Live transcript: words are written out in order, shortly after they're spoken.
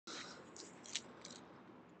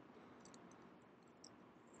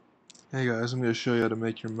Hey guys, I'm going to show you how to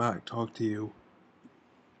make your Mac talk to you.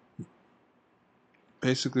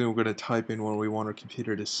 Basically, we're going to type in what we want our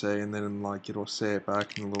computer to say, and then it'll say it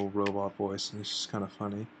back in a little robot voice, and it's just kind of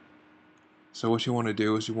funny. So what you want to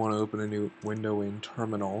do is you want to open a new window in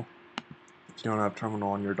Terminal. If you don't have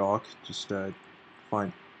Terminal on your dock, just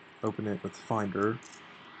open it with Finder,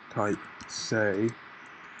 type say,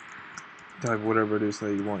 type whatever it is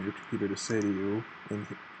that you want your computer to say to you, and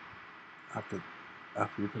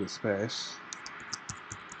after you put a space.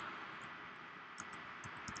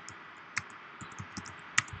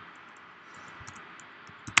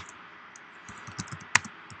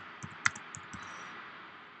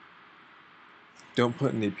 Don't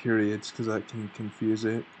put any periods because that can confuse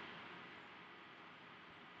it.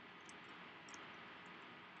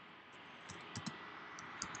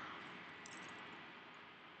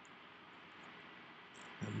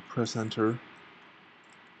 And press enter.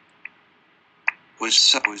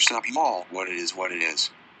 What's up, y'all? What it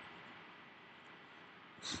is.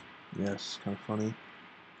 Yes, kind of funny.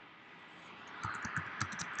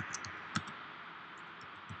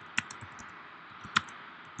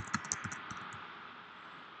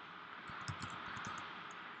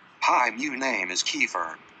 Hi, my name is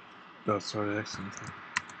Kiefer. Oh, sorry, excellent.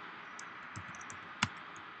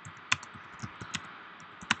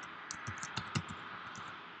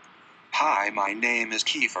 Hi, my name is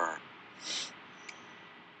Kiefer.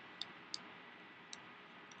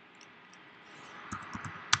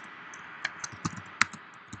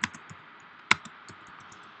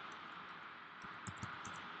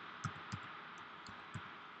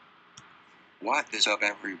 What is up,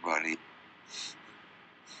 everybody?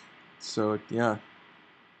 So yeah,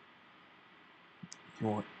 if you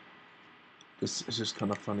want, it's just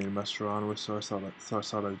kind of funny to mess around with. So I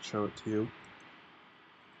thought I'd show it to you.